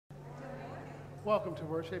Welcome to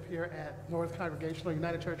worship here at North Congregational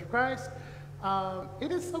United Church of Christ.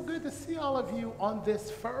 It is so good to see all of you on this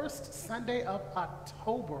first Sunday of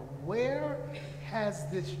October. Where has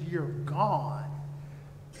this year gone?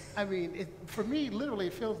 I mean, for me, literally,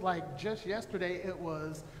 it feels like just yesterday it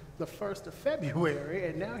was the 1st of February,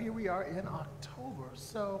 and now here we are in October.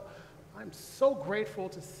 So I'm so grateful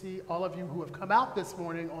to see all of you who have come out this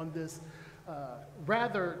morning on this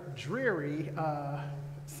rather dreary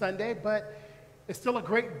Sunday, but it's still a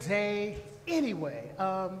great day anyway.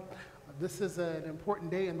 This is an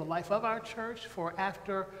important day in the life of our church. For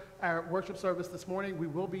after our worship service this morning, we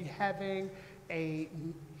will be having a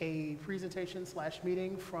presentation /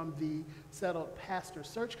 meeting from the Settled Pastor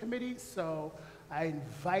Search Committee. So I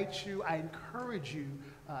invite you, I encourage you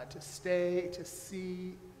to stay to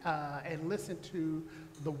see and listen to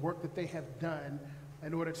the work that they have done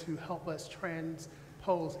in order to help us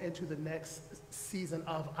transpose into the next season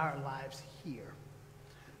of our lives here.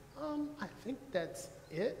 I think that's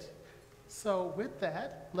it. So with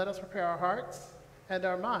that, let us prepare our hearts and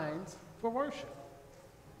our minds for worship.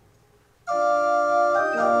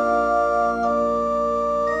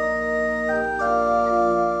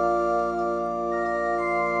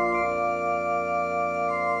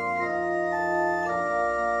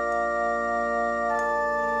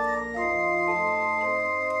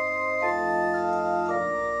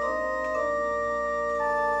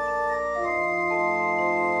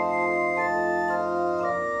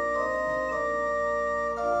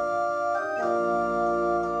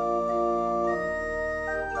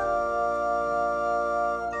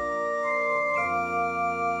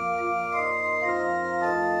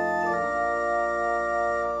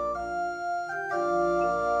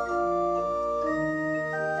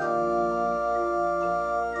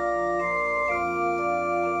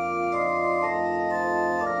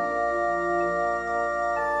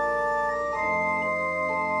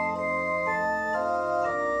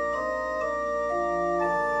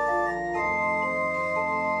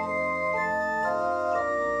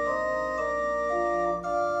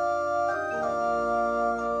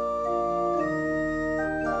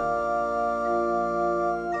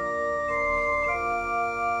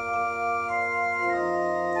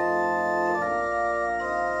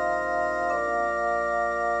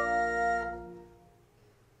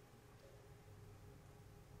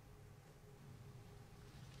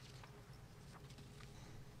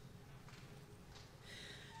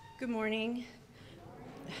 Good morning.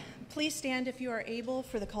 Please stand if you are able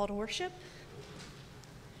for the call to worship.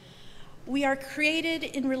 We are created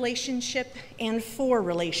in relationship and for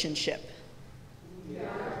relationship. We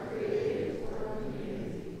are created for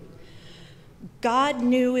community. God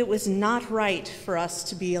knew it was not right for us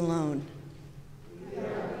to be alone. We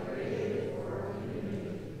are created for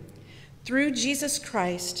community. Through Jesus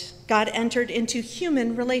Christ, God entered into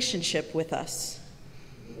human relationship with us.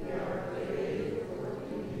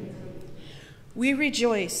 We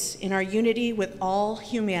rejoice in our unity with all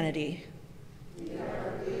humanity.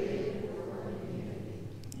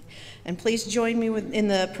 And please join me in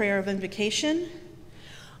the prayer of invocation.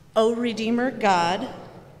 O Redeemer God,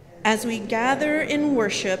 as we gather in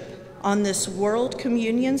worship on this World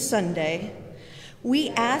Communion Sunday, we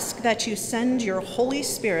ask that you send your Holy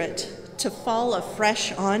Spirit to fall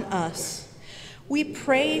afresh on us. We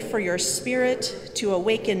pray for your Spirit to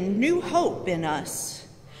awaken new hope in us.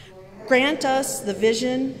 Grant us the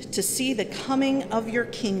vision to see the coming of your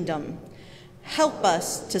kingdom. Help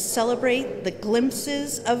us to celebrate the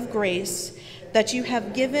glimpses of grace that you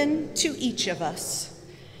have given to each of us.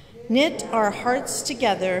 Knit our hearts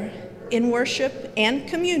together in worship and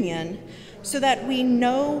communion so that we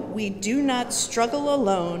know we do not struggle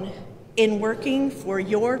alone in working for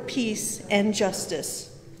your peace and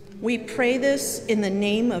justice. We pray this in the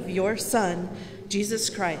name of your Son, Jesus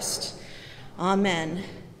Christ. Amen.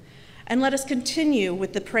 And let us continue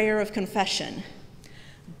with the prayer of confession.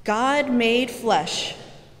 God made flesh,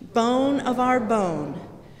 bone of our bone.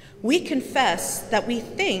 We confess that we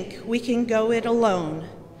think we can go it alone,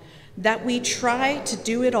 that we try to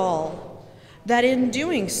do it all, that in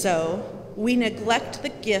doing so, we neglect the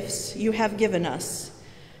gifts you have given us,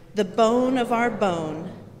 the bone of our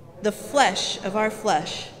bone, the flesh of our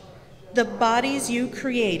flesh, the bodies you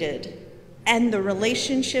created, and the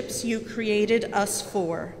relationships you created us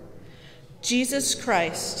for. Jesus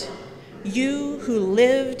Christ, you who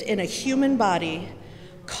lived in a human body,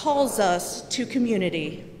 calls us to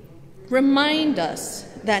community. Remind us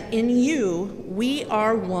that in you we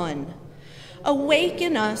are one.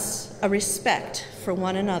 Awaken us a respect for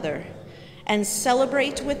one another and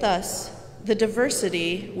celebrate with us the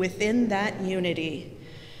diversity within that unity.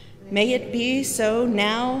 May it be so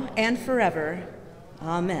now and forever.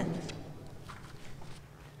 Amen.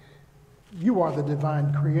 You are the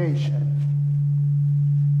divine creation,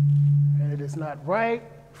 and it is not right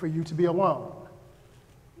for you to be alone.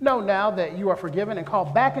 Know now that you are forgiven and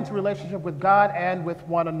called back into relationship with God and with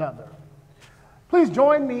one another. Please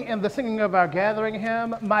join me in the singing of our gathering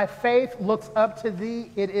hymn, My Faith Looks Up to Thee.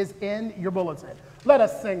 It is in your bulletin. Let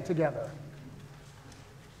us sing together.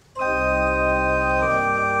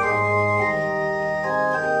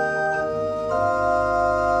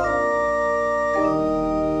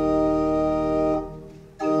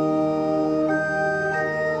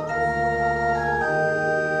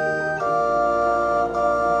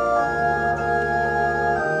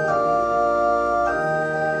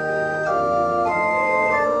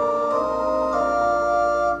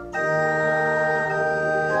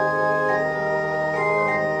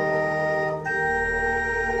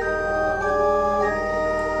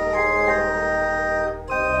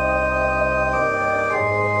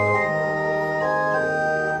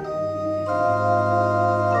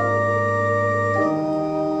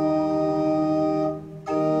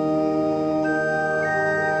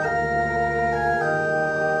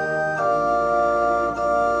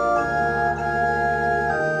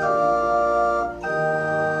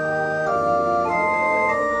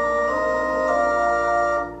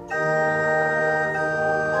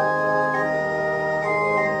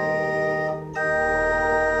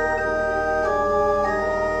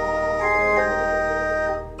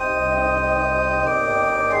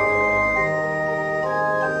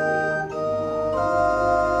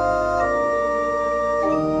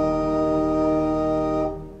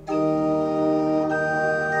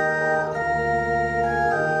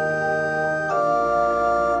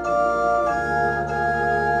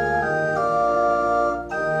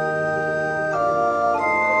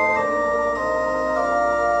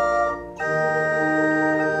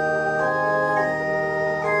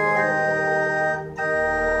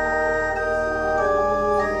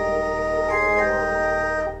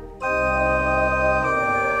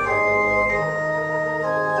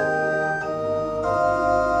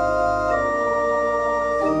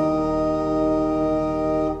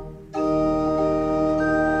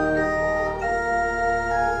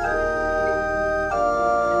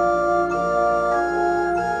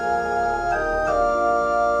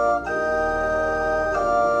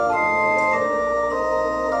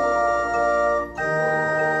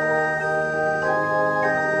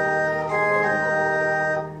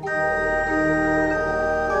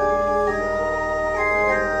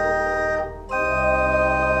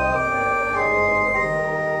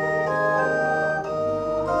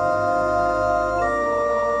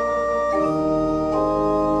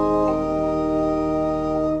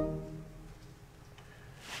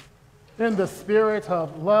 In the spirit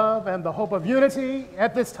of love and the hope of unity,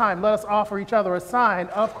 at this time, let us offer each other a sign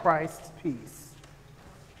of Christ's peace.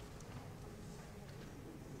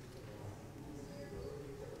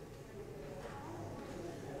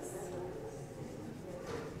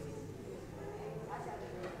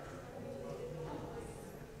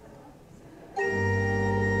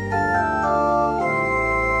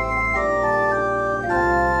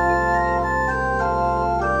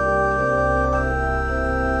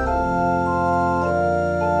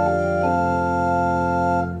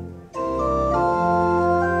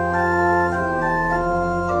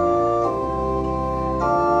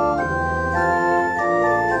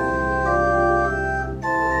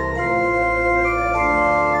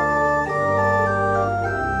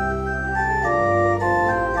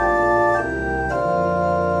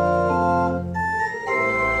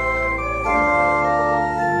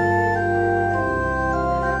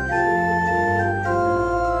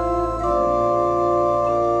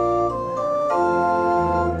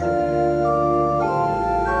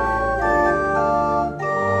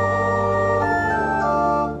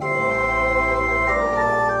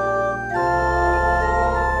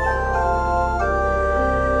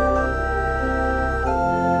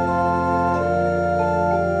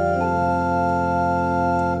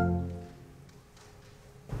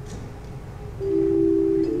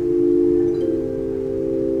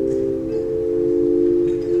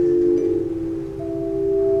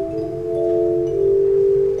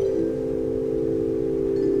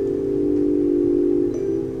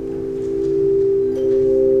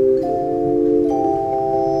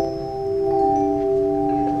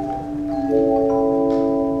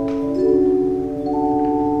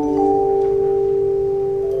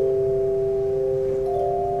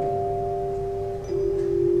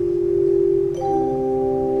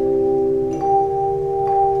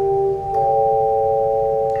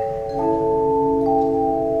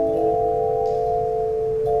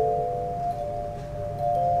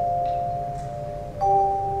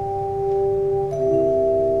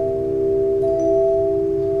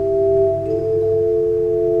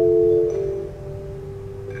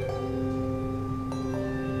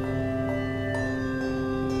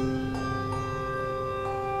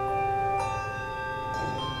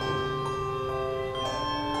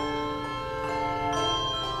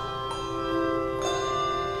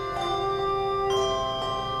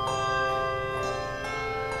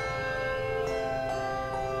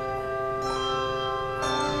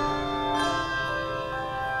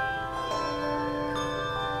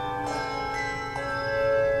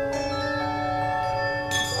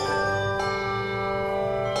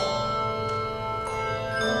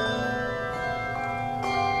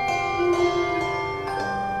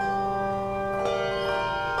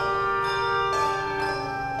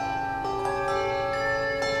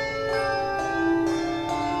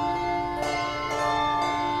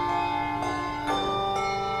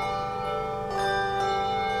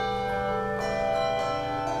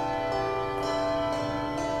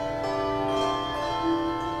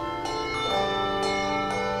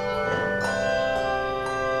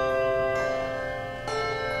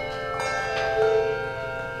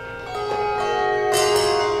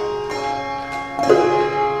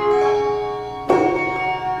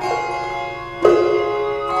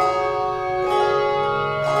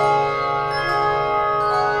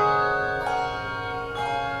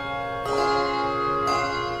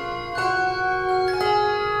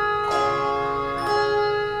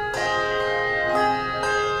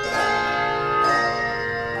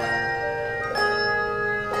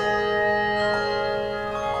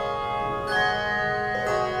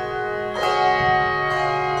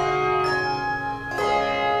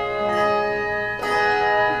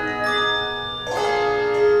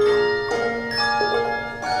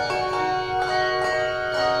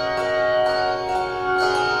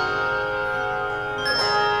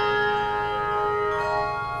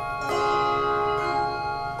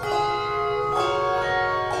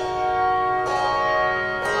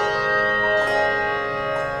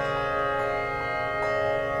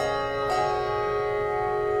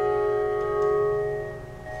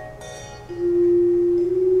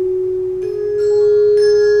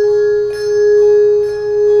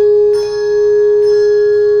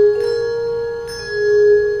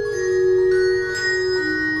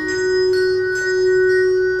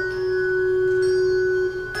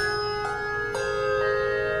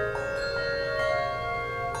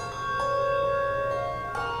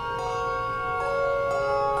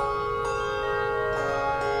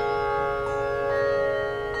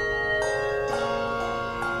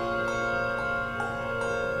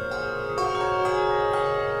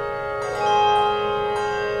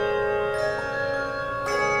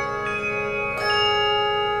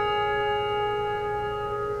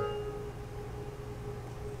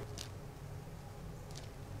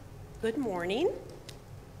 Good morning.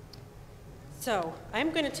 So I'm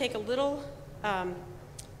going to take a little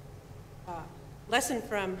lesson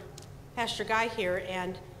from Pastor Guy here,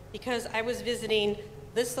 and because I was visiting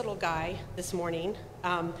this little guy this morning,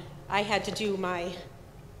 I had to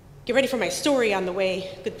get ready for my story on the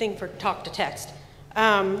way. Good thing for talk to text.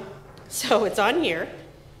 So it's on here.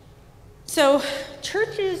 So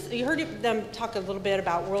churches, you heard them talk a little bit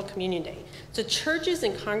about World Communion Day. So churches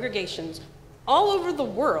and congregations all over the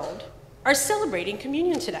world are celebrating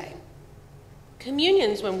communion today.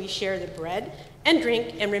 Communion's when we share the bread and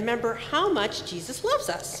drink and remember how much Jesus loves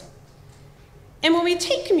us. And when we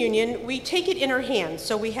take communion, we take it in our hands.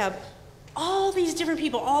 So we have all these different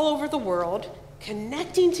people all over the world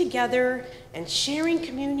connecting together and sharing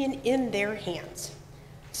communion in their hands.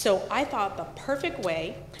 So I thought the perfect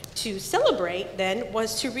way to celebrate then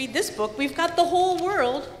was to read this book, We've Got the Whole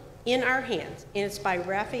World in Our Hands, and it's by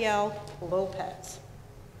Rafael Lopez.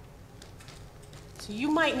 So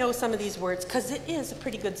you might know some of these words because it is a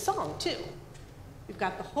pretty good song too. We've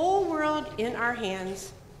Got the Whole World in Our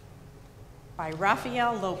Hands by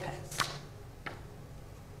Rafael Lopez.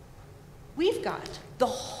 We've got the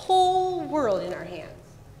whole world in our hands.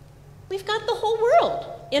 We've got the whole world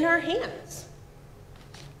in our hands.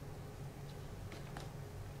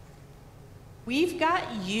 We've got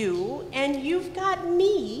you and you've got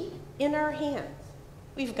me in our hands.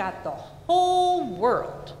 We've got the whole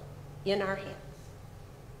world in our hands.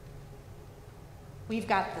 We've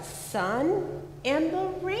got the sun and the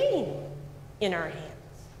rain in our hands.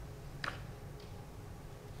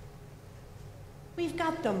 We've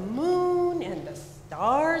got the moon and the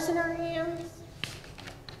stars in our hands.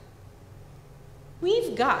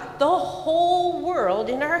 We've got the whole world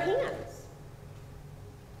in our hands.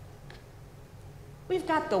 We've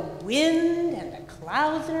got the wind and the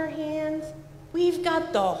clouds in our hands. We've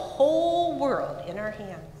got the whole world in our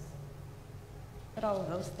hands. Look at all of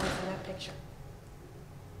those things in that picture.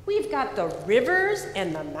 We've got the rivers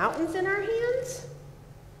and the mountains in our hands.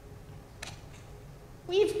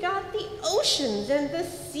 We've got the oceans and the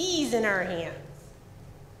seas in our hands.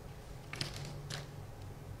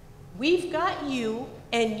 We've got you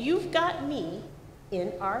and you've got me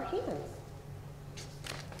in our hands.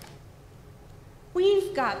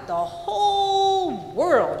 We've got the whole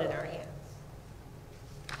world in our hands.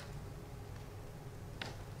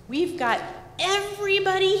 We've got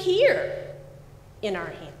everybody here in our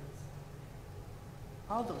hands.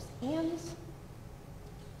 All those hands.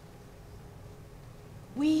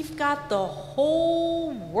 We've got the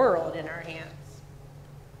whole world in our hands.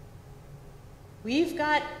 We've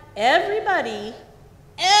got everybody,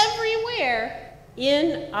 everywhere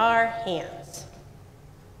in our hands.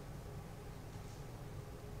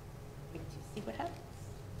 Wait till you see what happens.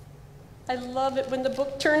 I love it when the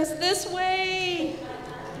book turns this way.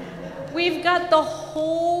 We've got the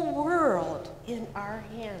whole world in our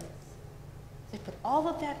hands. They put all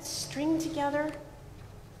of that string together,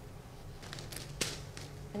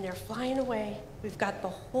 and they're flying away. We've got the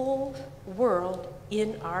whole world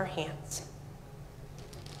in our hands.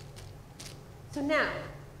 So now,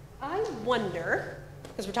 I wonder,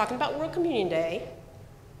 because we're talking about World Communion Day,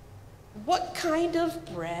 what kind of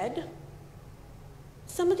bread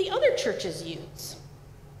some of the other churches use.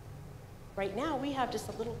 Right now, we have just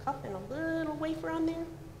a little cup and a little wafer on there.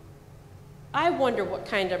 I wonder what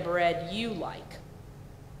kind of bread you like.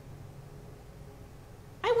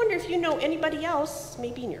 I wonder if you know anybody else,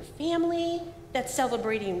 maybe in your family, that's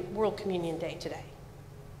celebrating World Communion Day today.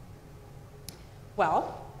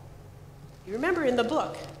 Well, you remember in the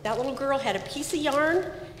book, that little girl had a piece of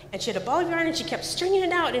yarn, and she had a ball of yarn, and she kept stringing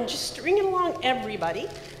it out and just stringing along everybody.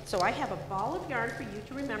 So I have a ball of yarn for you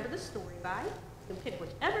to remember the story by. You can pick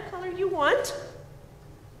whichever color you want.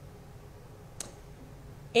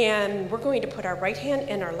 And we're going to put our right hand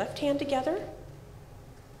and our left hand together.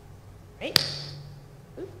 Right?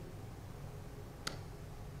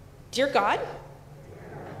 Dear God,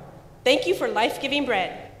 thank you for life-giving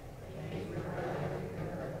bread.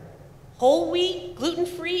 Whole wheat,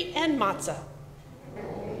 gluten-free, and matzah.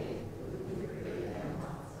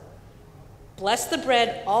 Bless the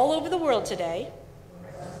bread all over the world today.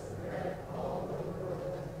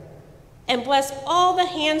 And bless all the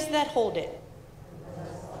hands that hold it.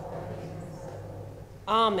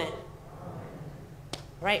 Amen.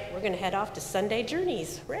 Right, we're going to head off to Sunday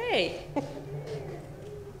Journeys. Hooray!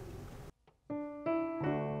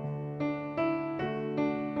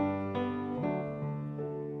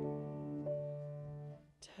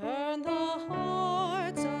 Turn the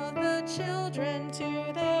hearts of the children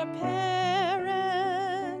to their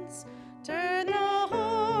parents. Turn the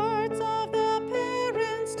hearts of the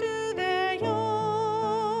parents to their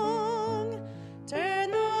young.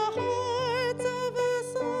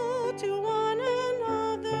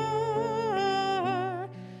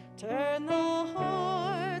 turn the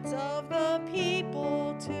hearts of the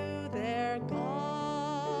people to their God.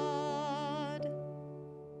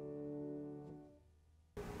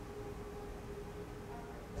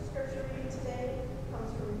 Scripture reading today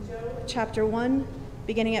comes from Job chapter 1,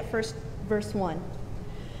 beginning at verse 1.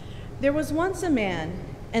 There was once a man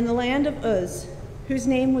in the land of Uz whose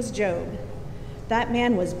name was Job. That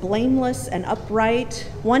man was blameless and upright,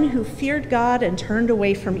 one who feared God and turned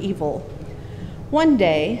away from evil. One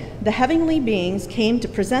day, the heavenly beings came to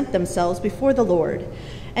present themselves before the Lord,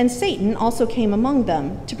 and Satan also came among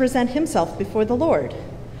them to present himself before the Lord.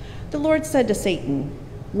 The Lord said to Satan,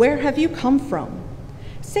 "Where have you come from?"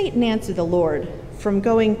 Satan answered the Lord, "From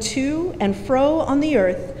going to and fro on the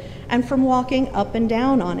earth, and from walking up and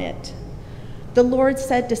down on it." The Lord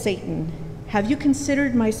said to Satan, "Have you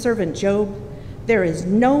considered my servant Job? There is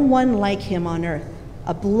no one like him on earth,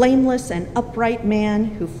 a blameless and upright man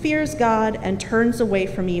who fears God and turns away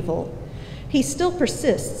from evil. He still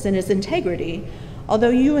persists in his integrity, although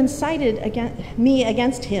you incited me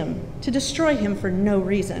against him to destroy him for no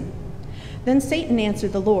reason." Then Satan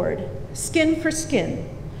answered the Lord, "Skin for skin.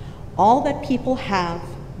 All that people have,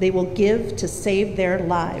 they will give to save their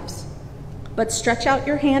lives. But stretch out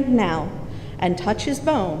your hand now and touch his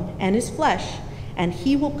bone and his flesh, and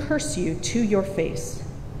he will curse you to your face."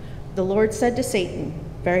 The Lord said to Satan,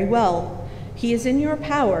 "Very well, he is in your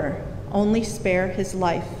power, only spare his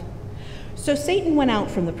life." So Satan went out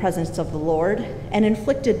from the presence of the Lord and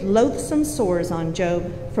inflicted loathsome sores on Job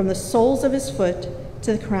from the soles of his foot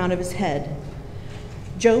to the crown of his head.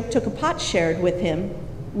 Job took a potsherd with him,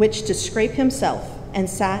 which to scrape himself, and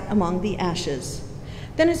sat among the ashes.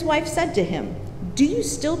 Then his wife said to him, "Do you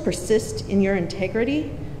still persist in your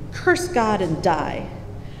integrity? Curse God and die."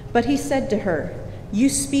 But he said to her, "You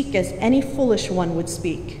speak as any foolish one would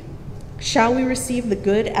speak. Shall we receive the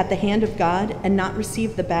good at the hand of God and not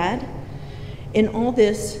receive the bad?" In all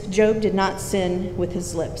this, Job did not sin with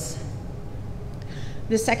his lips.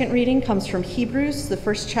 The second reading comes from Hebrews, the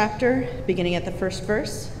first chapter, beginning at the first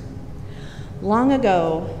verse. Long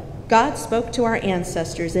ago, God spoke to our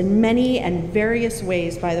ancestors in many and various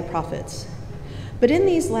ways by the prophets. But in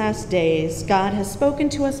these last days, God has spoken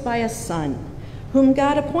to us by a Son, whom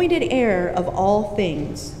God appointed heir of all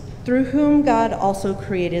things, through whom God also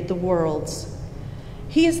created the worlds.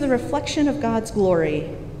 He is the reflection of God's glory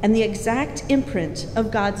and the exact imprint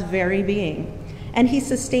of God's very being, and he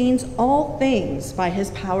sustains all things by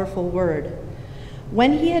his powerful word.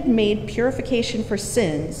 When he had made purification for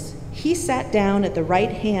sins, he sat down at the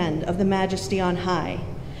right hand of the Majesty on high,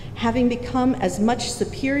 having become as much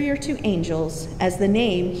superior to angels as the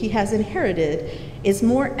name he has inherited is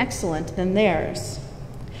more excellent than theirs.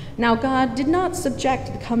 Now God did not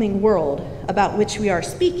subject the coming world about which we are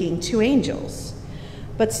speaking to angels,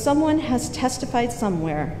 but someone has testified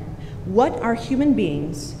somewhere, "What are human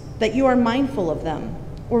beings that you are mindful of them,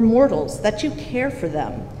 or mortals that you care for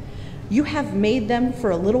them? You have made them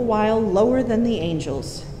for a little while lower than the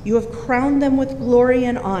angels. You have crowned them with glory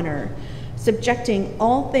and honor, subjecting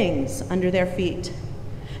all things under their feet."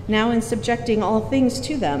 Now in subjecting all things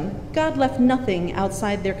to them, God left nothing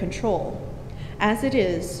outside their control. As it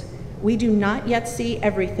is, we do not yet see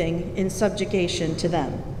everything in subjugation to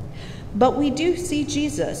them. But we do see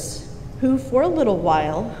Jesus, who for a little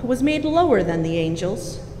while was made lower than the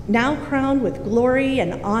angels, now crowned with glory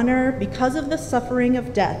and honor because of the suffering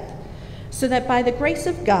of death, so that by the grace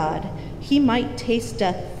of God he might taste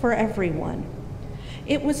death for everyone.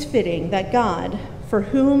 It was fitting that God, for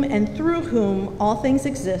whom and through whom all things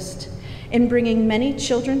exist, in bringing many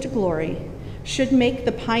children to glory, should make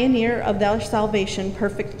the pioneer of their salvation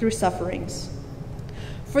perfect through sufferings.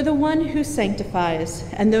 For the one who sanctifies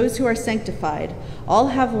and those who are sanctified all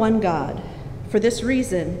have one God. For this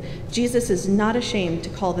reason, Jesus is not ashamed to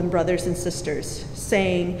call them brothers and sisters,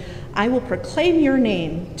 saying, "I will proclaim your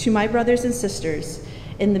name to my brothers and sisters.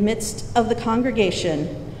 In the midst of the congregation,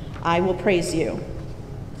 I will praise you."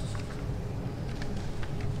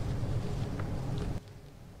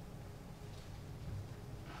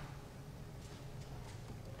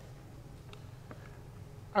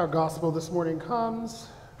 Our gospel this morning comes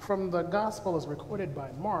from the gospel as recorded by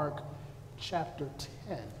Mark, chapter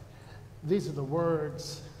 10. These are the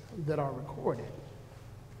words that are recorded.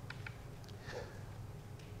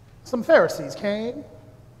 Some Pharisees came,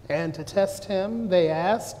 and to test him, they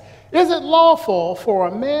asked, "Is it lawful for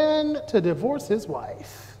a man to divorce his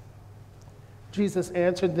wife?" Jesus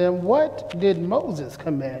answered them, "What did Moses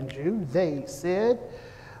command you?" They said,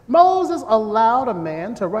 "Moses allowed a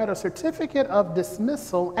man to write a certificate of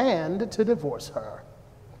dismissal and to divorce her."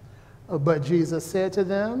 But Jesus said to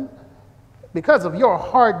them, Because of your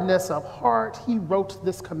hardness of heart, he wrote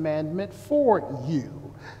this commandment for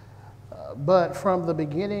you. But from the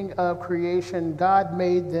beginning of creation, God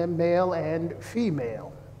made them male and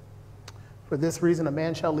female. For this reason, a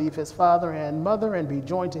man shall leave his father and mother and be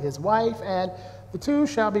joined to his wife, and the two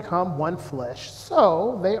shall become one flesh.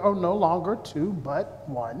 So they are no longer two, but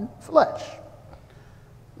one flesh.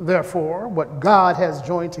 Therefore, what God has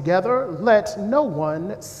joined together, let no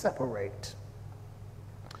one separate.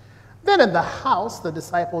 Then in the house, the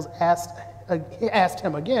disciples asked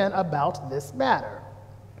him again about this matter.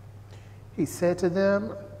 He said to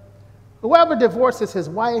them, whoever divorces his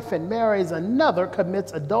wife and marries another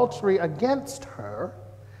commits adultery against her,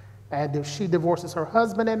 and if she divorces her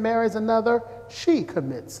husband and marries another, she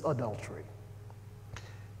commits adultery.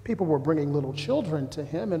 People were bringing little children to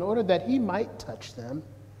him in order that he might touch them,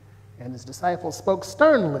 and his disciples spoke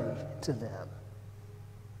sternly to them.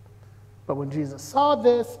 But when Jesus saw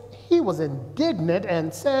this, he was indignant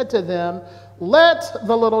and said to them, let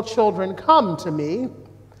the little children come to me.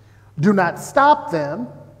 Do not stop them,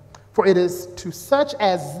 for it is to such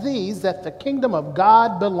as these that the kingdom of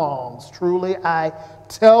God belongs. Truly, I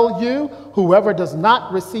tell you, whoever does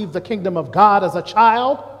not receive the kingdom of God as a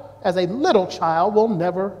child, as a little child, will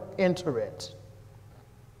never enter it.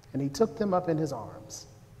 And he took them up in his arms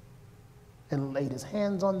and laid his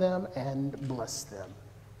hands on them and blessed them.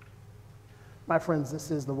 My friends, this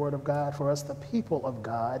is the word of God for us, the people of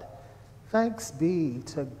God. Thanks be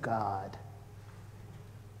to God.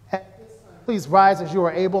 Please rise as you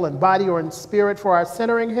are able in body or in spirit for our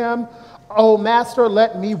centering hymn, O Master,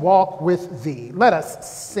 let me walk with thee. Let us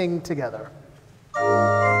sing together.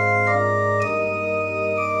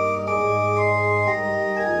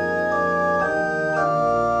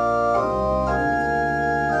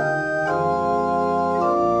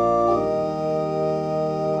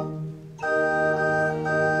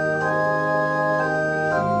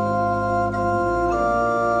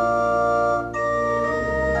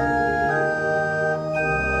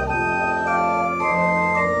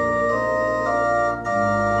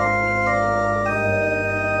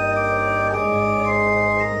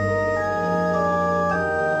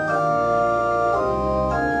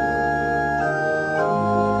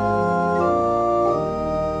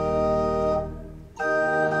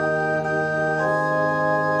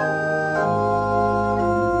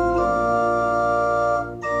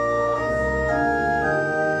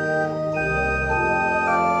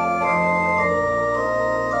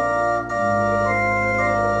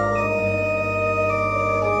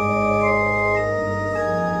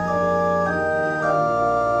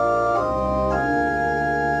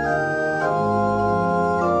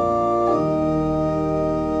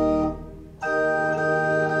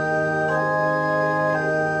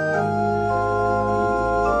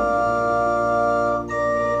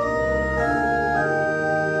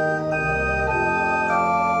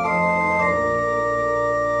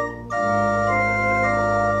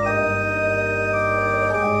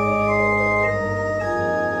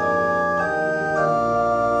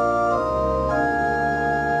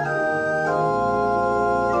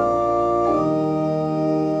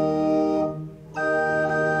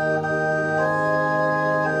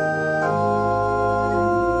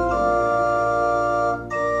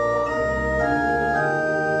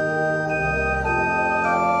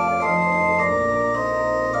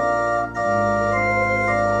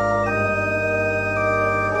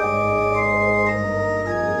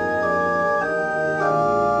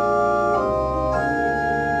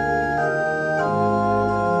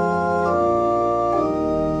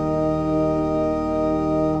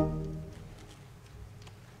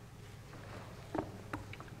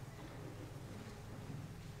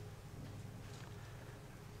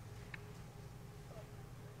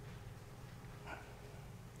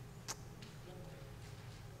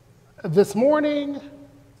 This morning,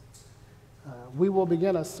 we will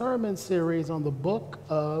begin a sermon series on the book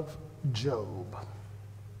of Job.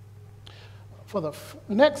 For the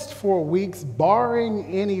next 4 weeks, barring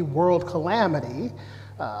any world calamity,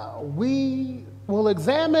 we will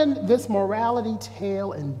examine this morality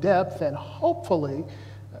tale in depth, and hopefully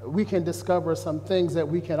we can discover some things that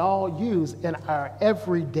we can all use in our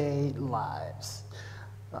everyday lives.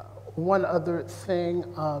 One other thing,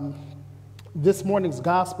 this morning's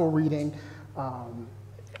gospel reading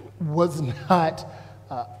was not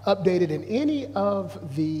updated in any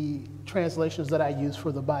of the translations that I use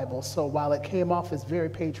for the Bible. So while it came off as very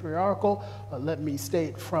patriarchal, let me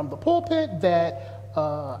state from the pulpit that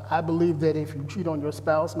I believe that if you cheat on your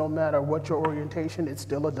spouse, no matter what your orientation, it's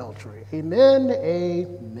still adultery. Amen,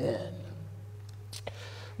 amen.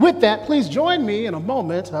 With that, please join me in a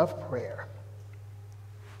moment of prayer.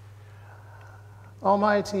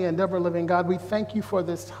 Almighty and ever-living God, we thank you for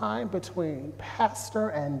this time between pastor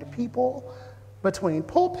and people, between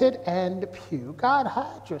pulpit and pew. God,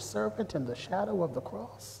 hide your servant in the shadow of the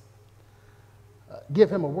cross.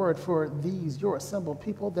 Give him a word for these, your assembled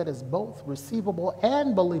people, that is both receivable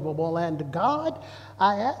and believable. And God,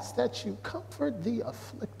 I ask that you comfort the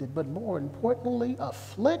afflicted, but more importantly,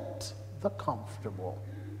 afflict the comfortable.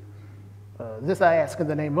 This I ask in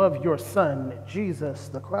the name of your Son, Jesus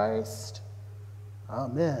the Christ.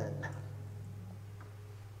 Amen.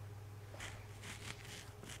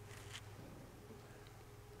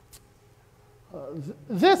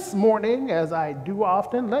 This morning, as I do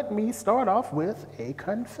often, let me start off with a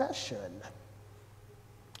confession.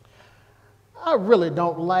 I really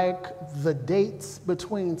don't like the dates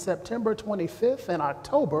between September 25th and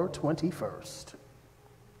October 21st.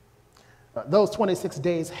 Those 26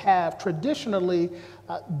 days have traditionally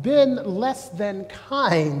been less than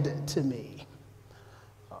kind to me.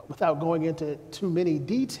 Without going into too many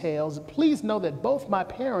details, please know that both my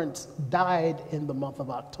parents died in the month of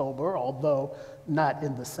October, although not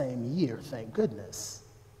in the same year, thank goodness.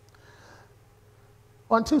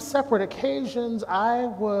 On two separate occasions, I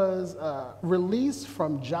was released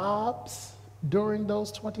from jobs during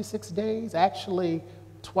those 26 days, actually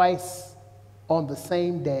twice on the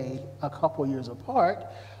same day, a couple years apart.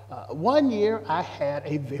 One year, I had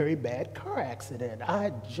a very bad car accident.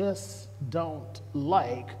 I just don't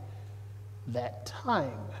like that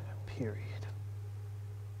time period.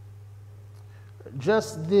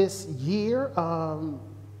 Just this year,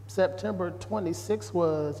 September 26th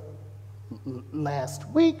was last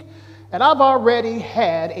week, and I've already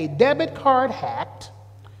had a debit card hacked,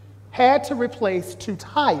 had to replace 2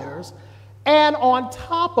 tires, and on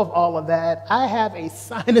top of all of that, I have a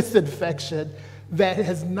sinus infection that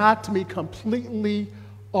has knocked me completely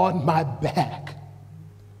on my back.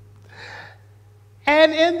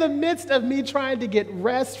 And in the midst of me trying to get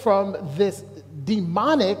rest from this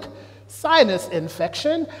demonic sinus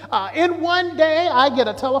infection, in one day I get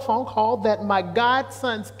a telephone call that my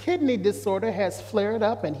godson's kidney disorder has flared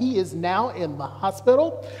up and he is now in the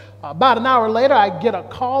hospital. About an hour later, I get a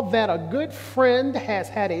call that a good friend has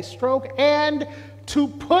had a stroke, and to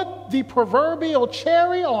put the proverbial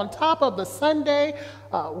cherry on top of the sundae,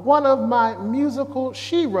 one of my musical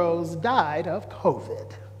sheroes died of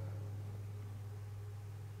COVID.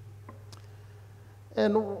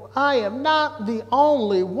 And I am not the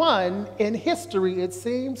only one in history, it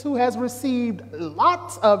seems, who has received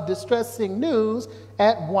lots of distressing news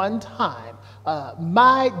at one time.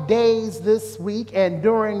 My days this week and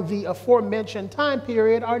during the aforementioned time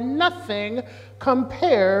period are nothing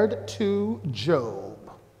compared to Job.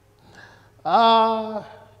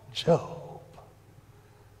 Job,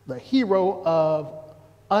 the hero of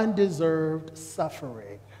undeserved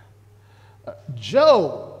suffering.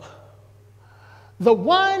 Job, the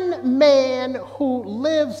one man who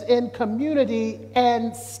lives in community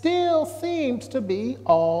and still seems to be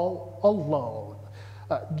all alone.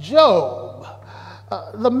 Job,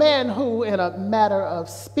 the man who, in a matter of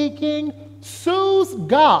speaking, sues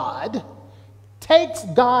God, takes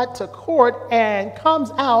God to court, and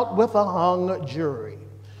comes out with a hung jury.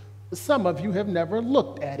 Some of you have never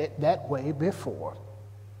looked at it that way before.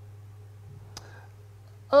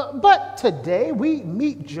 But today we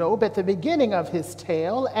meet Job at the beginning of his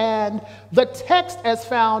tale, and the text as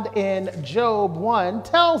found in Job 1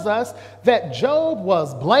 tells us that Job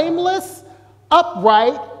was blameless,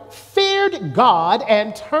 upright, feared God,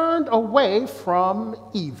 and turned away from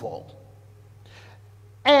evil.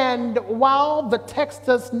 And while the text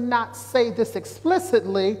does not say this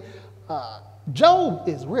explicitly, Job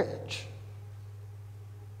is rich.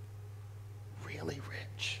 Really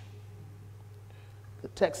rich. The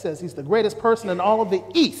text says he's the greatest person in all of the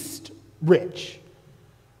East, rich.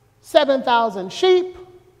 7,000 sheep,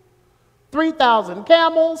 3,000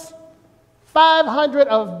 camels, 500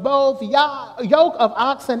 of both yoke of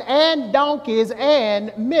oxen and donkeys,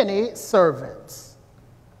 and many servants.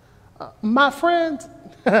 My friends,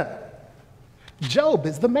 Job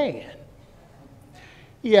is the man.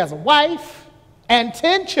 He has a wife and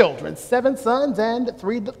 10 children, 7 sons and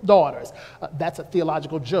 3 daughters. That's a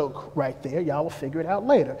theological joke right there. Y'all will figure it out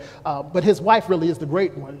later. But his wife really is the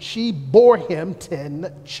great one. She bore him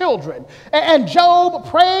 10 children. And Job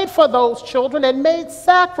prayed for those children and made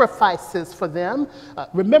sacrifices for them.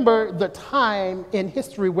 Remember the time in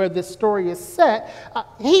history where this story is set.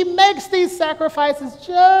 He makes these sacrifices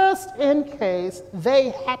just in case they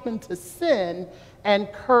happen to sin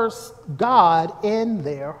and curse God in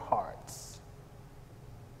their hearts.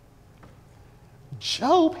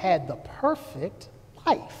 Job had the perfect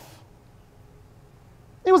life.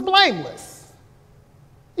 He was blameless.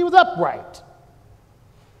 He was upright.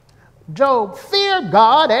 Job feared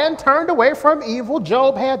God and turned away from evil.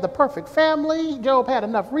 Job had the perfect family. Job had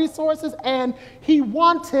enough resources, and he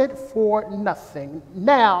wanted for nothing.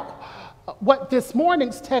 Now, what this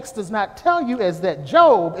morning's text does not tell you is that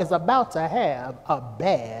Job is about to have a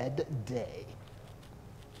bad day.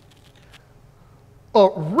 A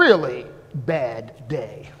really bad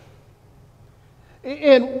day.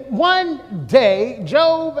 In one day,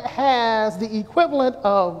 Job has the equivalent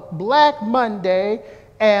of Black Monday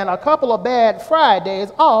and a couple of bad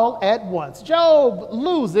Fridays all at once. Job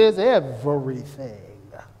loses everything.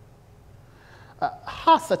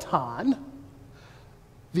 Hasatan,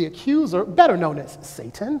 the accuser, better known as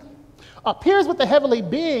Satan, appears with the heavenly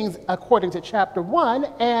beings according to chapter 1,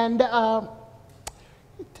 and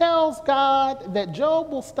he tells God that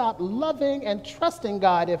Job will stop loving and trusting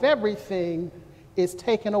God if everything is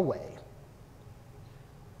taken away.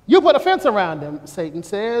 You put a fence around him, Satan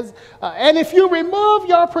says, and if you remove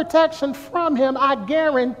your protection from him, I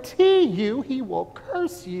guarantee you he will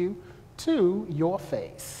curse you to your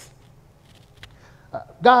face.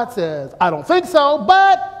 God says, I don't think so,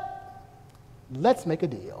 but let's make a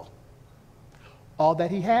deal. All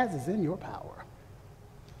that he has is in your power.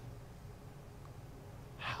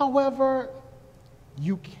 However,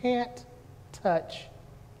 you can't touch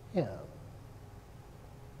him.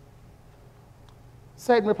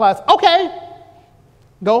 Satan replies, okay,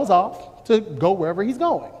 goes off to go wherever he's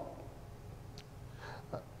going.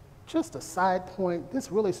 Just a side point,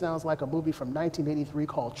 this really sounds like a movie from 1983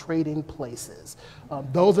 called Trading Places.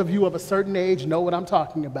 Those of you of a certain age know what I'm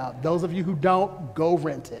talking about. Those of you who don't, go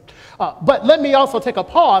rent it. But let me also take a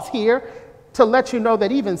pause here to let you know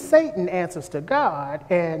that even Satan answers to God,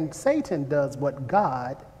 and Satan does what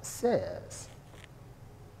God says.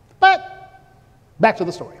 But back to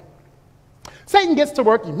the story. Satan gets to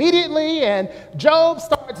work immediately, and Job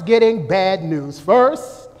starts getting bad news.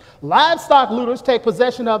 First, livestock looters take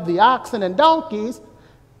possession of the oxen and donkeys,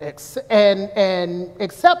 and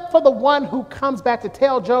except for the one who comes back to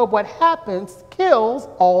tell Job what happens, kills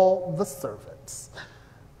all the servants.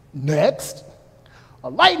 Next, a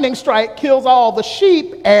lightning strike kills all the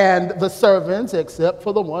sheep and the servants, except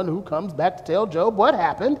for the one who comes back to tell Job what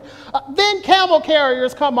happened. Then camel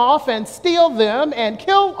carriers come off and steal them and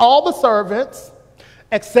kill all the servants,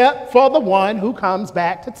 except for the one who comes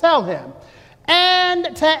back to tell him.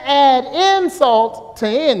 And to add insult to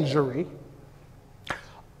injury,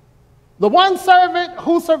 the one servant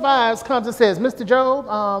who survives comes and says, Mr. Job,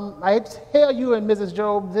 I tell you and Mrs.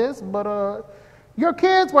 Job this, but your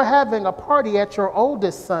kids were having a party at your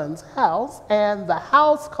oldest son's house, and the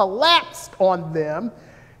house collapsed on them,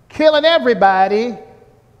 killing everybody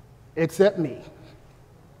except me.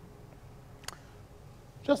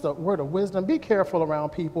 Just a word of wisdom, be careful around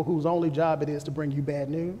people whose only job it is to bring you bad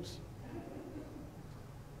news.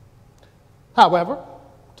 However,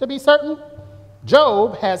 to be certain,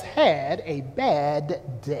 Job has had a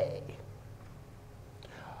bad day.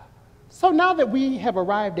 So now that we have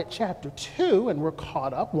arrived at chapter 2 and we're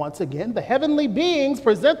caught up once again, the heavenly beings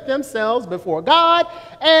present themselves before God,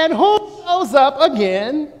 and who shows up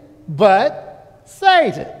again but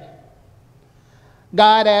Satan?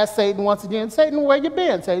 God asked Satan once again, Satan, where you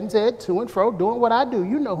been? Satan said, to and fro, doing what I do.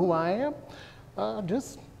 You know who I am,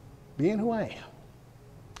 just being who I am.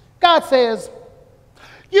 God says,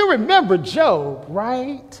 you remember Job,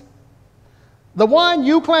 right? The one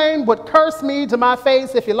you claimed would curse me to my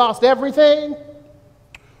face if he lost everything?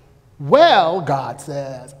 Well, God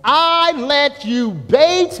says, I let you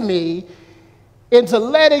bait me into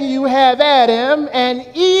letting you have at him, and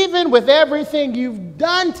even with everything you've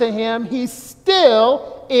done to him, he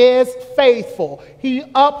still is faithful. He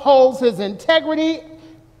upholds his integrity,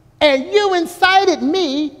 and you incited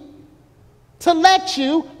me to let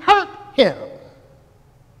you hurt him.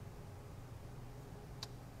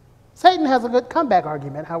 Satan has a good comeback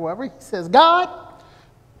argument, however. He says, God,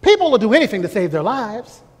 people will do anything to save their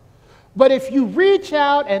lives, but if you reach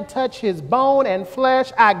out and touch his bone and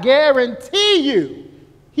flesh, I guarantee you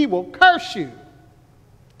he will curse you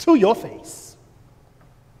to your face.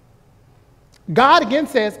 God again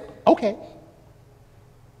says, okay,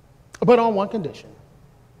 but on one condition.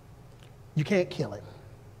 You can't kill him.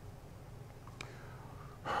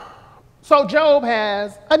 So Job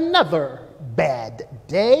has another bad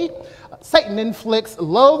day. Satan inflicts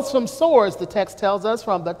loathsome sores, the text tells us,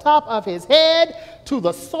 from the top of his head to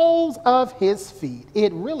the soles of his feet.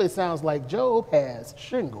 It really sounds like Job has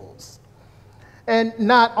shingles. And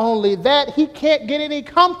not only that, he can't get any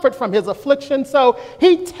comfort from his affliction, so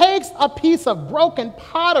he takes a piece of broken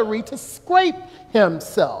pottery to scrape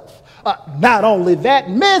himself. Not only that,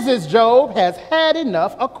 Mrs. Job has had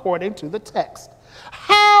enough according to the text.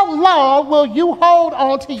 How long will you hold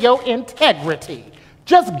on to your integrity?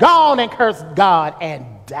 Just go on and curse God and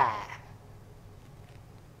die.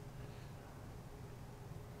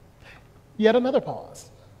 Yet another pause.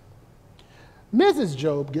 Mrs.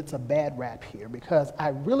 Job gets a bad rap here because I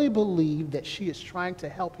really believe that she is trying to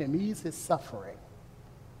help him ease his suffering.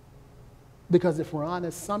 Because if we're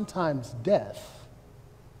honest, sometimes death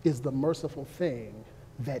is the merciful thing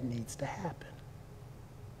that needs to happen.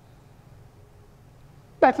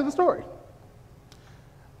 Back to the story.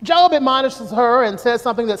 Job admonishes her and says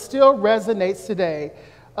something that still resonates today.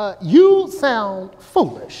 You sound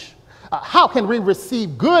foolish. How can we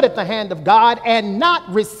receive good at the hand of God and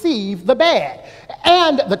not receive the bad?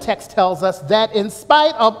 And the text tells us that in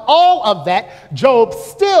spite of all of that, Job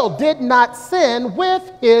still did not sin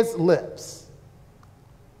with his lips.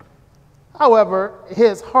 However,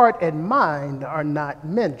 his heart and mind are not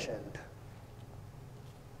mentioned.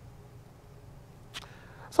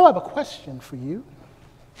 So I have a question for you.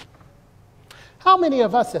 How many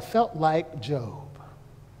of us have felt like Job?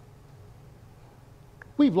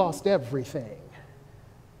 We've lost everything.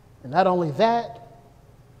 And not only that,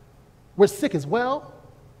 we're sick as well.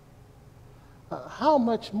 How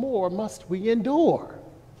much more must we endure?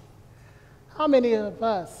 How many of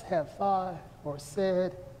us have thought or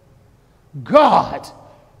said, God,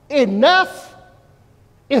 enough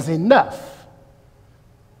is enough.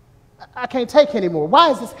 I can't take anymore.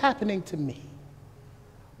 Why is this happening to me?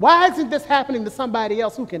 Why isn't this happening to somebody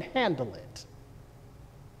else who can handle it?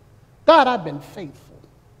 God, I've been faithful.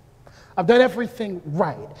 I've done everything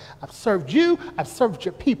right. I've served you, I've served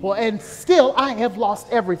your people, and still I have lost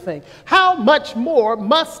everything. How much more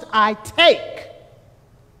must I take?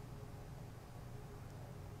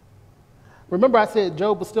 Remember I said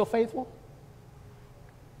Job was still faithful?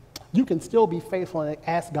 You can still be faithful and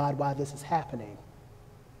ask God why this is happening.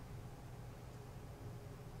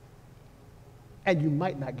 And you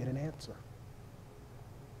might not get an answer.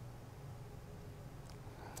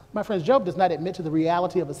 My friends, Job does not admit to the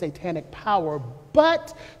reality of a satanic power,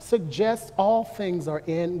 but suggests all things are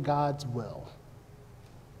in God's will.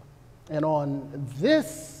 And on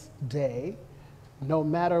this day, no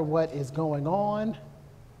matter what is going on,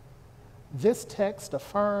 this text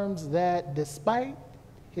affirms that despite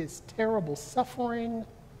his terrible suffering,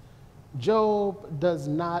 Job does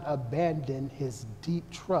not abandon his deep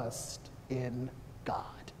trust in God.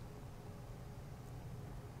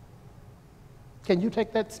 Can you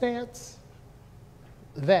take that stance?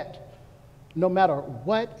 That no matter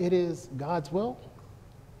what, it is God's will?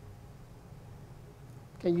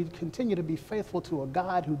 Can you continue to be faithful to a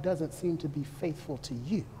God who doesn't seem to be faithful to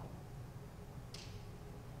you?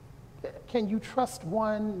 Can you trust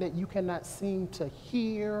one that you cannot seem to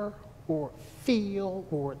hear or feel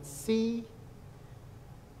or see?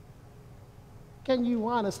 Can you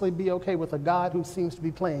honestly be okay with a God who seems to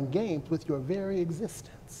be playing games with your very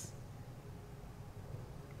existence?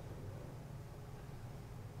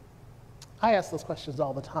 I ask those questions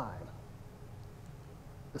all the time,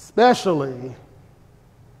 especially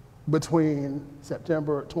between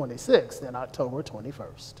September 26th and October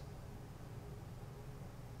 21st.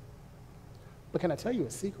 But can I tell you a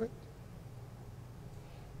secret?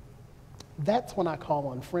 That's when I call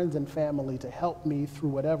on friends and family to help me through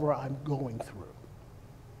whatever I'm going through.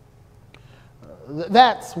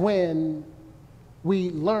 That's when we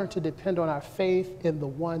learn to depend on our faith in the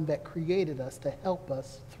one that created us to help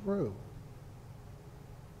us through.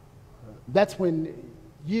 That's when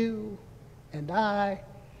you and I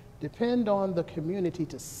depend on the community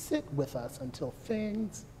to sit with us until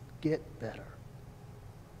things get better.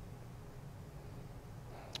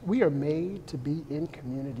 We are made to be in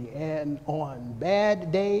community, and on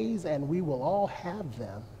bad days, and we will all have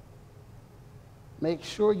them, make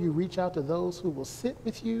sure you reach out to those who will sit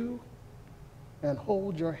with you and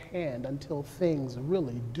hold your hand until things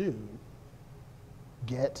really do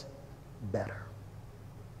get better.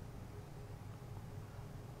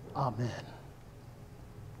 Amen.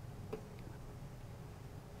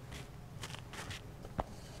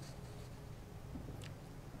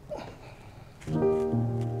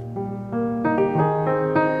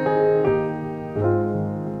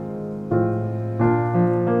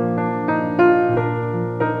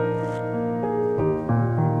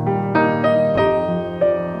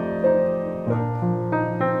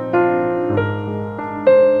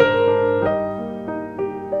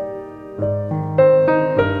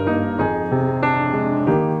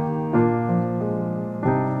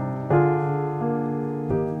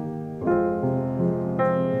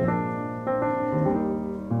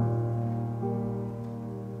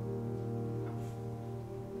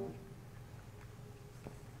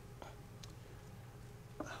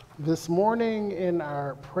 This morning in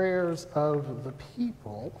our prayers of the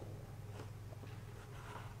people,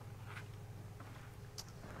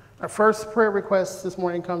 our first prayer request this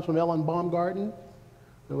morning comes from Ellen Baumgarten,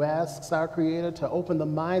 who asks our Creator to open the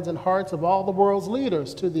minds and hearts of all the world's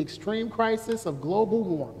leaders to the extreme crisis of global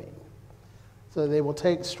warming, so they will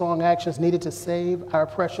take strong actions needed to save our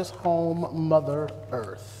precious home, Mother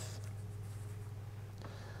Earth.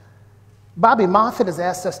 Bobby Moffett has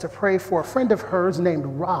asked us to pray for a friend of hers named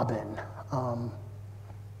Robin.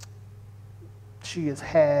 She has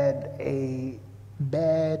had a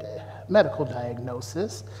bad medical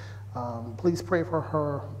diagnosis. Please pray for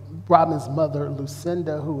her, Robin's mother,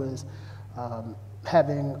 Lucinda, who is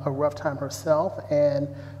having a rough time herself, and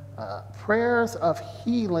prayers of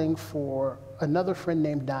healing for another friend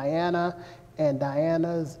named Diana and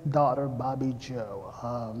Diana's daughter, Bobby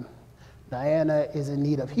Joe. Diana is in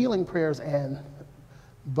need of healing prayers, and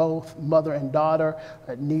both mother and daughter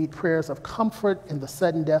need prayers of comfort in the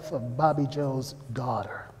sudden death of Bobby Joe's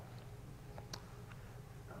daughter.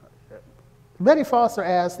 Betty Foster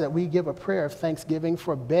asks that we give a prayer of thanksgiving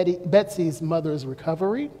for Betsy's mother's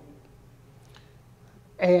recovery,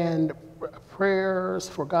 and prayers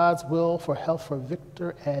for God's will for health for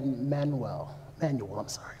Victor and Manuel.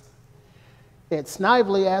 Ed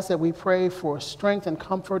Snively asks that we pray for strength and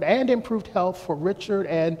comfort and improved health for Richard,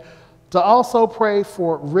 and to also pray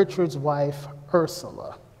for Richard's wife,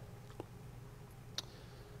 Ursula.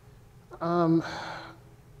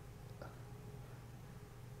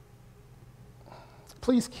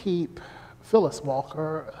 Please keep Phyllis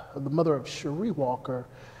Walker, the mother of Cherie Walker,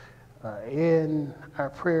 in our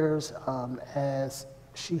prayers as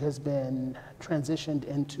she has been transitioned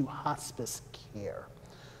into hospice care.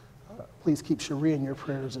 Please keep Cherie in your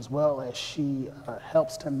prayers as well as she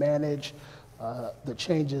helps to manage the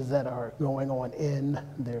changes that are going on in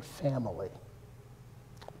their family.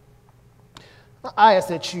 I ask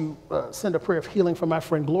that you send a prayer of healing for my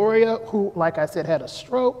friend Gloria, who, like I said, had a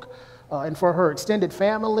stroke, and for her extended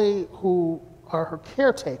family, who are her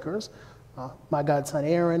caretakers, my godson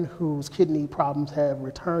Aaron, whose kidney problems have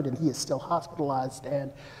returned and he is still hospitalized,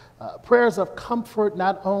 and prayers of comfort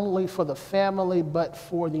not only for the family but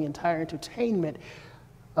for the entire entertainment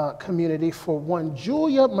community for one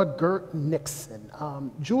Julia McGirt Nixon.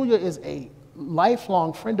 Julia is a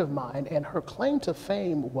lifelong friend of mine, and her claim to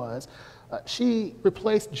fame was she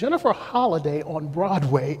replaced Jennifer Holliday on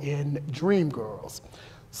Broadway in Dreamgirls.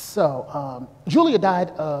 So Julia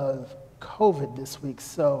died of COVID this week,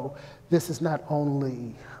 so this is not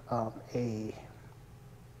only a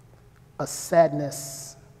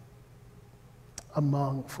sadness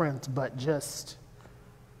among friends, but just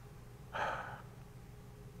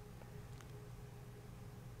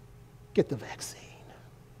get the vaccine.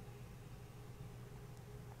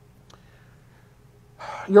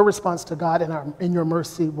 Your response to God in your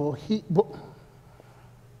mercy will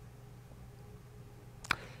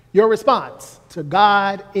your response to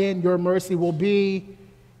God in your mercy will be,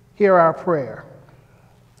 hear our prayer.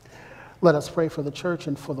 Let us pray for the church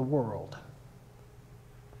and for the world.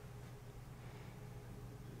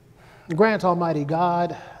 Grant, Almighty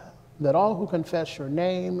God, that all who confess your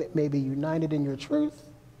name may be united in your truth,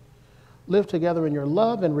 live together in your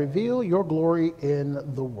love, and reveal your glory in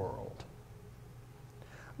the world.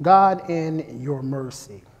 God, in your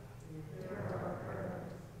mercy,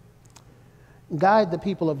 guide the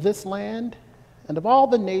people of this land and of all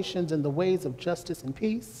the nations in the ways of justice and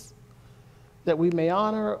peace, that we may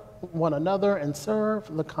honor one another and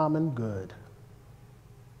serve the common good.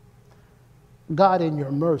 God, in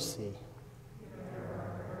your mercy,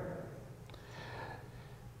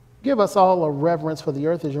 give us all a reverence for the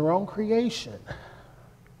earth as your own creation,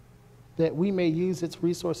 that we may use its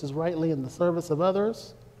resources rightly in the service of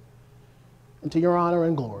others and to your honor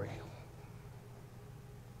and glory.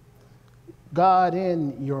 God,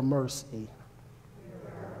 in your mercy,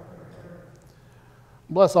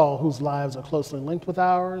 bless all whose lives are closely linked with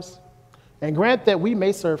ours, and grant that we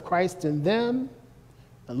may serve Christ in them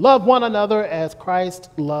and love one another as Christ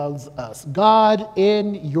loves us. God,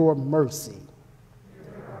 in your mercy,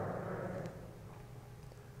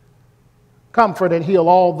 comfort and heal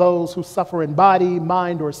all those who suffer in body,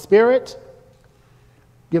 mind, or spirit.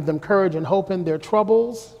 Give them courage and hope in their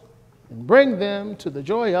troubles, and bring them to the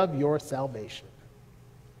joy of your salvation.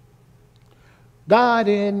 God,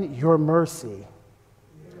 in your mercy,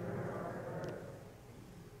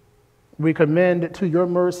 we commend to your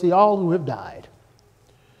mercy all who have died,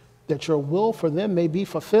 that your will for them may be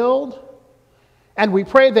fulfilled, and we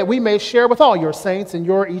pray that we may share with all your saints in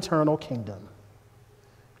your eternal kingdom.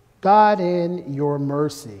 God, in your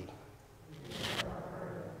mercy,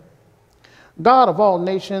 God of all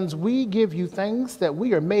nations, we give you thanks that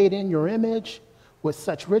we are made in your image with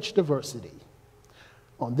such rich diversity.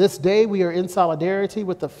 On this day, we are in solidarity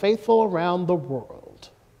with the faithful around the world.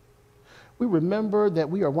 We remember that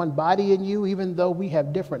we are one body in you, even though we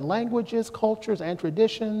have different languages, cultures, and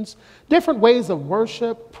traditions, different ways of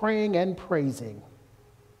worship, praying, and praising.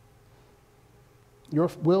 Your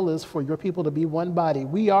will is for your people to be one body.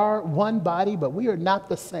 We are one body, but we are not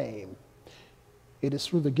the same. It is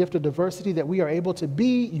through the gift of diversity that we are able to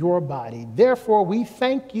be your body. Therefore, we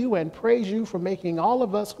thank you and praise you for making all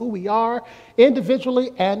of us who we are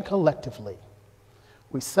individually and collectively.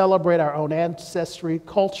 We celebrate our own ancestry,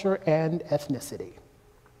 culture, and ethnicity.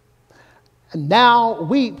 And now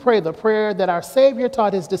we pray the prayer that our Savior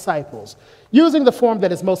taught his disciples, using the form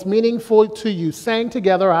that is most meaningful to you, saying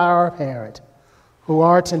together, Our Parent, who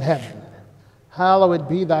art in heaven, hallowed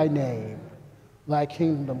be thy name. Thy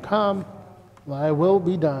kingdom come, thy will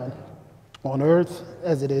be done, on earth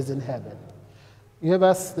as it is in heaven. Give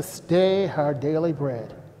us this day our daily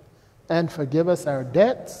bread, and forgive us our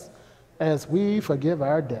debts as we forgive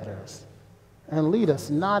our debtors. And lead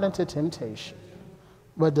us not into temptation,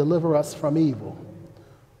 but deliver us from evil.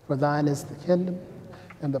 For thine is the kingdom,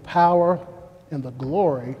 and the power, and the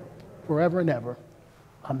glory, forever and ever.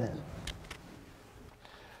 Amen.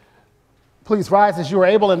 Please rise as you are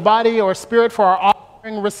able in body or spirit for our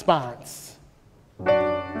offering response.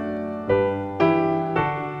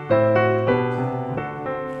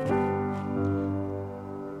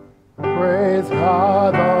 Praise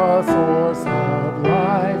God, the source of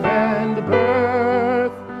life and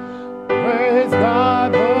birth. Praise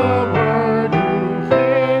God, the Word who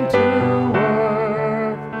came to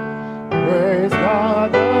earth. Praise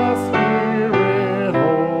God, the Spirit,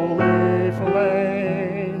 holy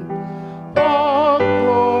flame. All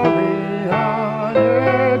glory,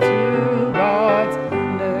 honor to God's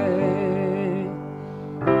name.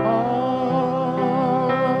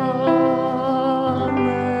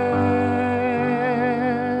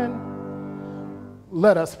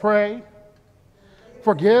 Let us pray.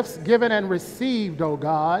 For gifts given and received, O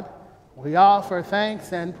God, we offer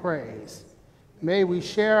thanks and praise. May we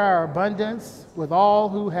share our abundance with all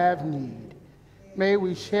who have need. May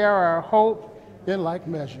we share our hope in like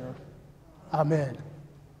measure. Amen.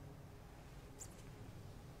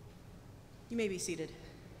 You may be seated.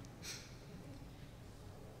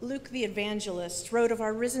 Luke the evangelist wrote of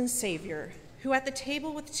our risen Savior, who at the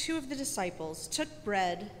table with two of the disciples took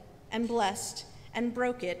bread and blessed and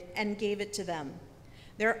broke it and gave it to them.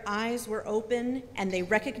 Their eyes were open and they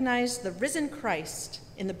recognized the risen Christ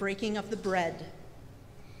in the breaking of the bread.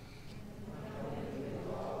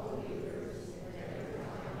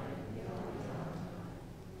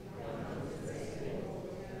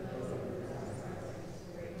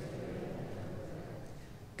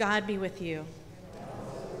 God be with you.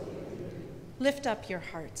 Lift up your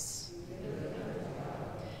hearts.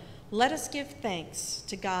 Let us give thanks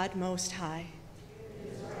to God Most High.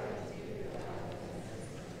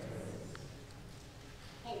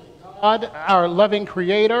 God, our loving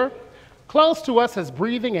Creator, close to us as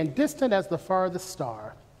breathing and distant as the farthest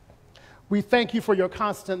star. We thank you for your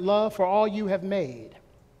constant love for all you have made.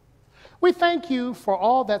 We thank you for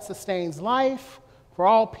all that sustains life, for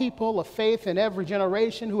all people of faith in every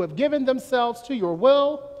generation who have given themselves to your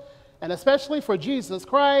will, and especially for Jesus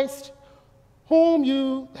Christ, whom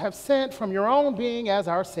you have sent from your own being as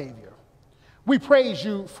our Savior. We praise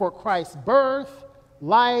you for Christ's birth,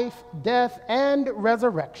 life, death, and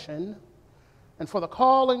resurrection, and for the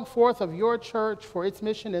calling forth of your church for its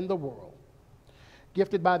mission in the world.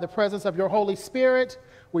 Gifted by the presence of your Holy Spirit,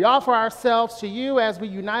 we offer ourselves to you as we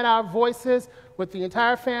unite our voices with the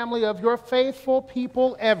entire family of your faithful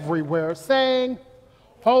people everywhere, saying,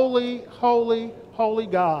 Holy, holy, holy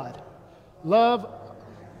God. Love,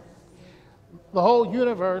 the whole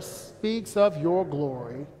universe speaks of your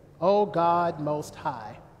glory, O God Most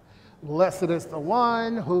High. Blessed is the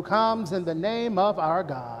one who comes in the name of our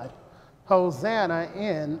God. Hosanna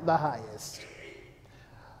in the highest.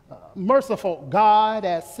 Merciful God,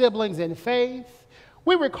 as siblings in faith,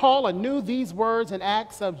 we recall anew these words and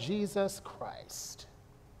acts of Jesus Christ.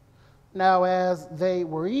 Now, as they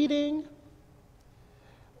were eating,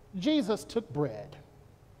 Jesus took bread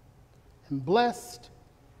and blessed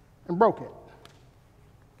and broke it,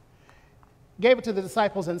 gave it to the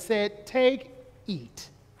disciples and said, Take, eat.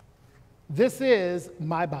 This is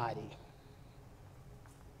my body.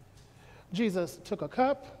 Jesus took a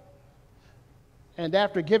cup and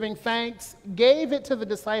after giving thanks, gave it to the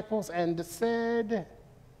disciples and said,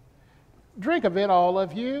 Drink of it, all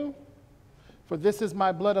of you, for this is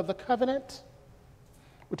my blood of the covenant,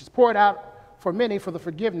 which is poured out for many for the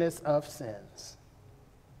forgiveness of sins.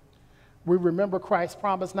 We remember Christ's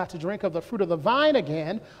promise not to drink of the fruit of the vine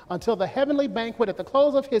again until the heavenly banquet at the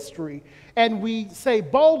close of history, and we say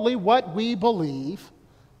boldly what we believe.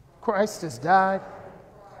 Christ has died.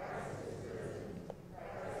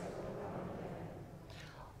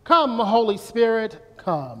 Come, Holy Spirit,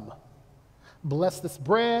 come. Bless this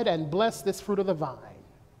bread and bless this fruit of the vine.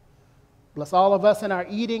 Bless all of us in our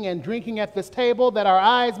eating and drinking at this table, that our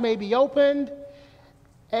eyes may be opened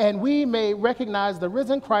and we may recognize the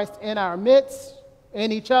risen Christ in our midst,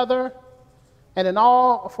 in each other, and in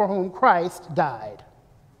all for whom Christ died.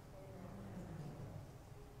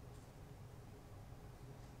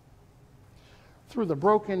 Through the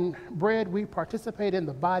broken bread, we participate in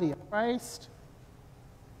the body of Christ.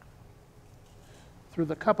 Through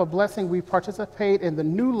the cup of blessing, we participate in the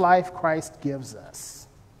new life Christ gives us.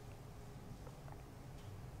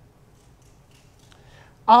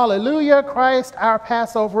 Alleluia, Christ, our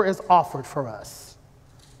Passover, is offered for us.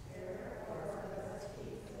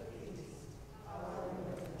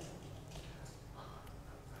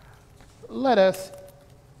 Let us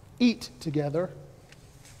eat together.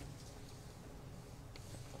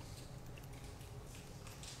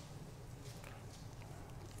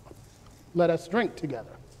 Let us drink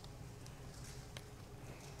together.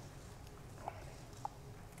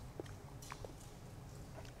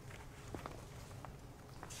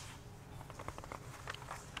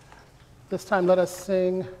 This time, let us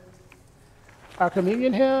sing our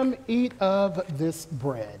communion hymn, Eat of This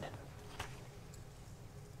Bread.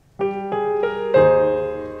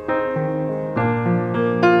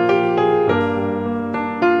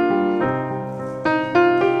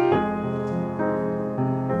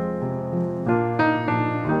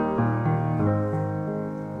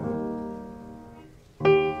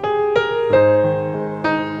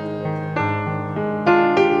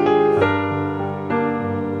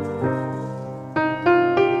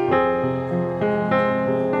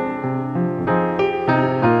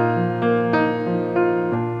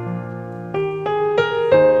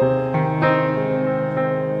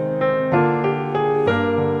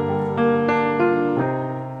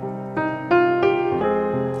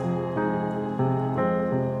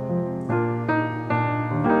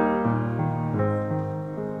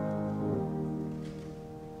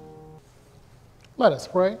 Let us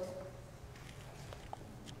pray.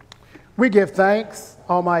 We give thanks,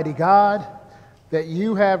 Almighty God, that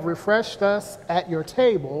you have refreshed us at your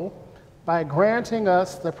table by granting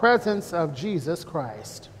us the presence of Jesus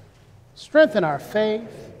Christ. Strengthen our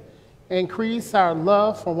faith, increase our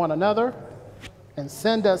love for one another, and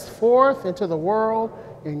send us forth into the world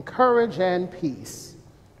in courage and peace,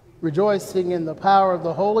 rejoicing in the power of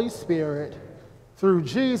the Holy Spirit, through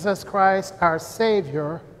Jesus Christ, our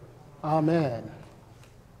Savior. Amen.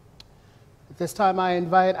 At this time, I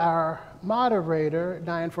invite our moderator,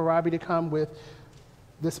 Diane Farabi, to come with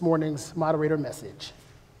this morning's moderator message.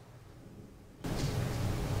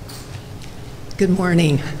 Good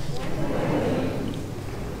morning.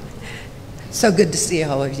 So good to see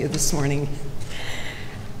all of you this morning.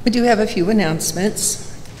 We do have a few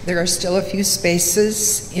announcements. There are still a few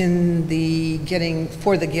spaces in the Getting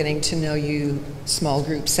to Know You small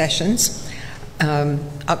group sessions.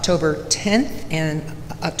 October 10th and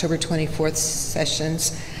October 24th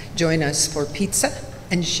sessions, join us for pizza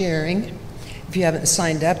and sharing. If you haven't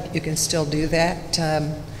signed up, you can still do that.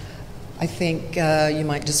 I think you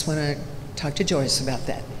might just want to talk to Joyce about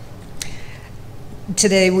that.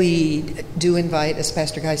 Today we do invite, as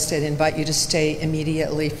Pastor Guy said, invite you to stay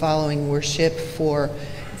immediately following worship for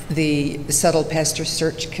the Settled Pastor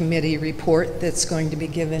Search Committee report that's going to be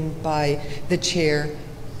given by the chair,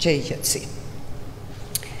 Jay Yitzi.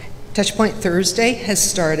 Touchpoint Thursday has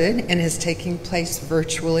started and is taking place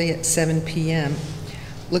virtually at 7 p.m.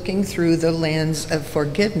 Looking through the lens of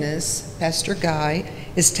forgiveness, Pastor Guy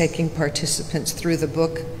is taking participants through the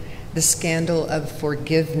book, The Scandal of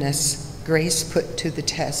Forgiveness, Grace Put to the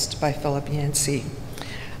Test by Philip Yancey.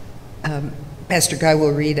 Pastor Guy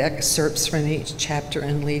will read excerpts from each chapter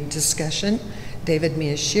and lead discussion. David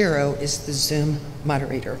Miyashiro is the Zoom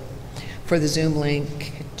moderator. For the Zoom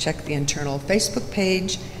link, check the internal Facebook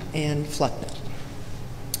page and Flucknet.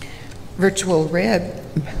 Virtual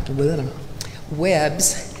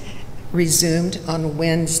Webs resumed on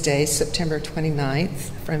Wednesday, September 29th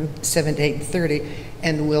from 7 to 8:30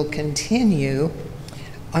 and will continue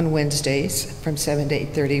on Wednesdays from 7 to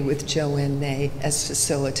 8:30 with Joanne Ney as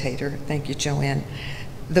facilitator. Thank you, Joanne.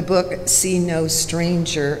 The book See No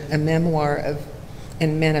Stranger, a memoir of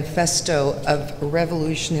and manifesto of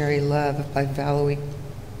revolutionary love by Valerie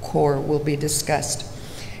Kaur will be discussed.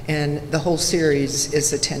 And the whole series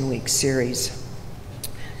is a 10-week series.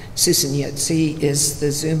 Susan Yetzi is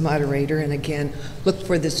the Zoom moderator, and again, look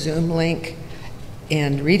for the Zoom link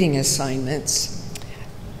and reading assignments.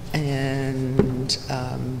 And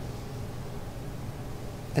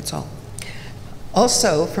that's all.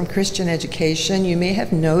 Also, from Christian Education, you may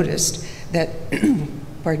have noticed that,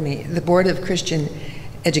 pardon me, the Board of Christian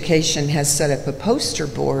Education has set up a poster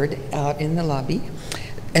board out in the lobby,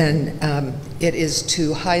 and it is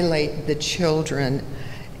to highlight the children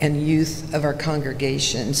and youth of our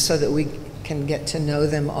congregation so that we can get to know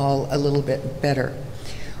them all a little bit better.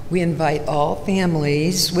 We invite all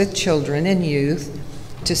families with children and youth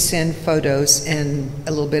to send photos and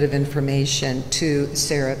a little bit of information to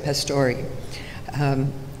Sarah Pastori.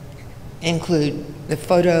 Include the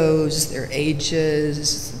photos, their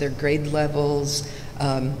ages, their grade levels,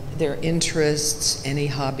 their interests, any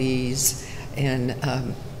hobbies, and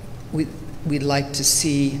we'd like to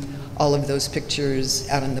see all of those pictures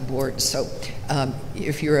out on the board. So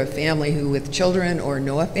if you're a family who with children or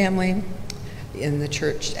know a family in the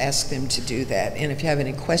church, ask them to do that. And if you have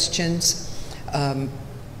any questions,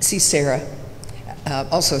 see Sarah.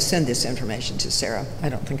 Also send this information to Sarah. I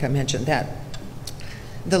don't think I mentioned that.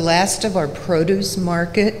 The last of our produce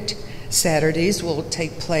market Saturdays will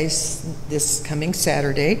take place this coming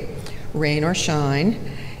Saturday, rain or shine.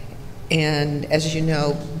 And as you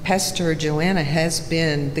know, Pastor Joanna has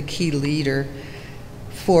been the key leader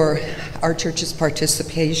for our church's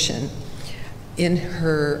participation. In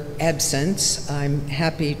her absence, I'm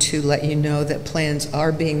happy to let you know that plans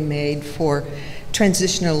are being made for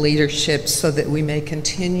transitional leadership so that we may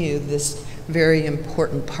continue this very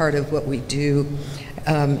important part of what we do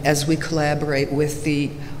as we collaborate with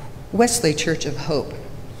the Wesley Church of Hope.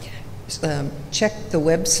 Check the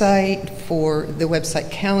website for the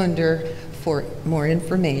website calendar for more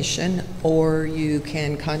information, or you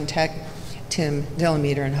can contact Tim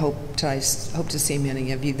Delameter and hope to see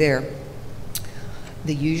many of you there.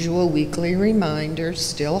 The usual weekly reminders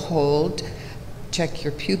still hold. Check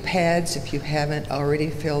your pew pads if you haven't already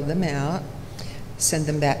filled them out. Send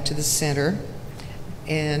them back to the center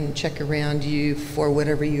and check around you for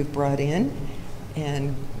whatever you've brought in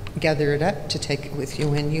and gather it up to take it with you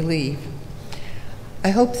when you leave. I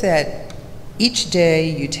hope that each day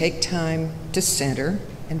you take time to center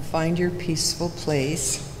and find your peaceful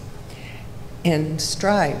place and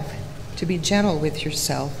strive to be gentle with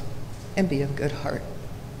yourself and be of good heart.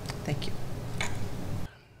 Thank you.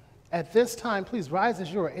 At this time, please rise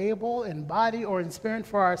as you are able, in body or in spirit,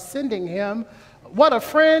 for our sending hymn, What a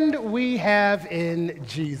Friend We Have in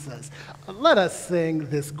Jesus. Let us sing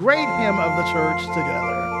this great hymn of the church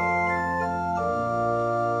together.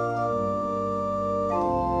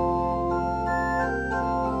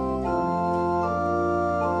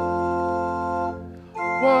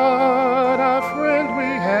 What a friend we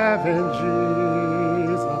have in Jesus.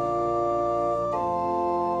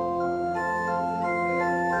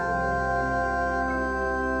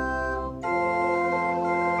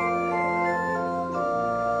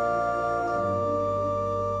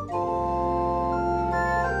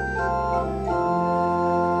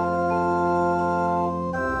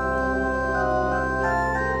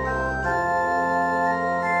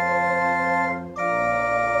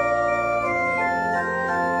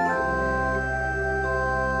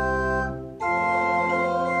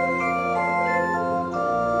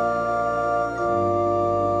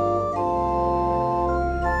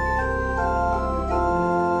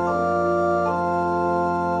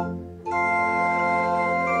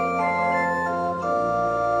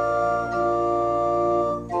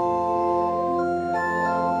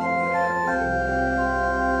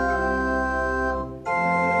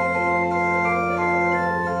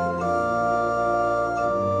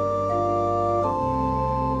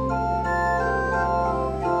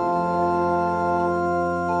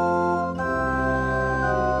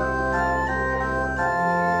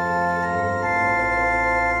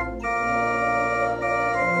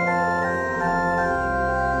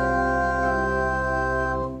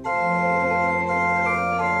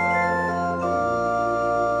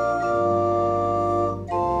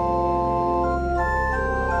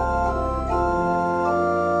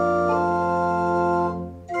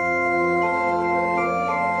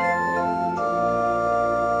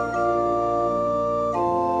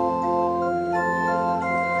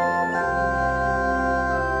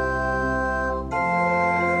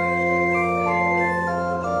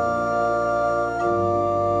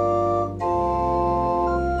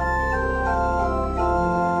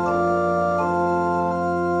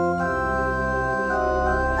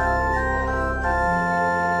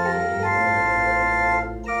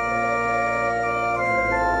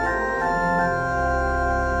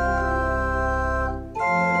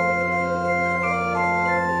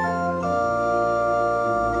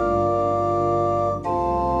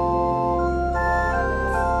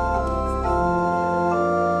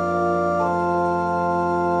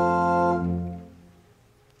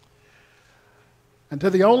 to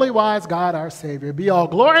the only wise God, our Savior, be all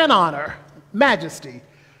glory and honor, majesty,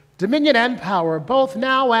 dominion and power, both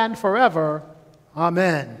now and forever.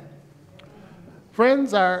 Amen.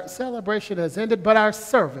 Friends, our celebration has ended, but our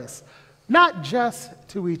service, not just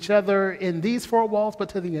to each other in these four walls, but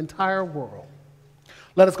to the entire world.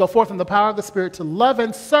 Let us go forth in the power of the Spirit to love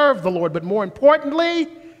and serve the Lord, but more importantly,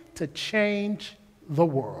 to change the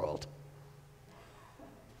world.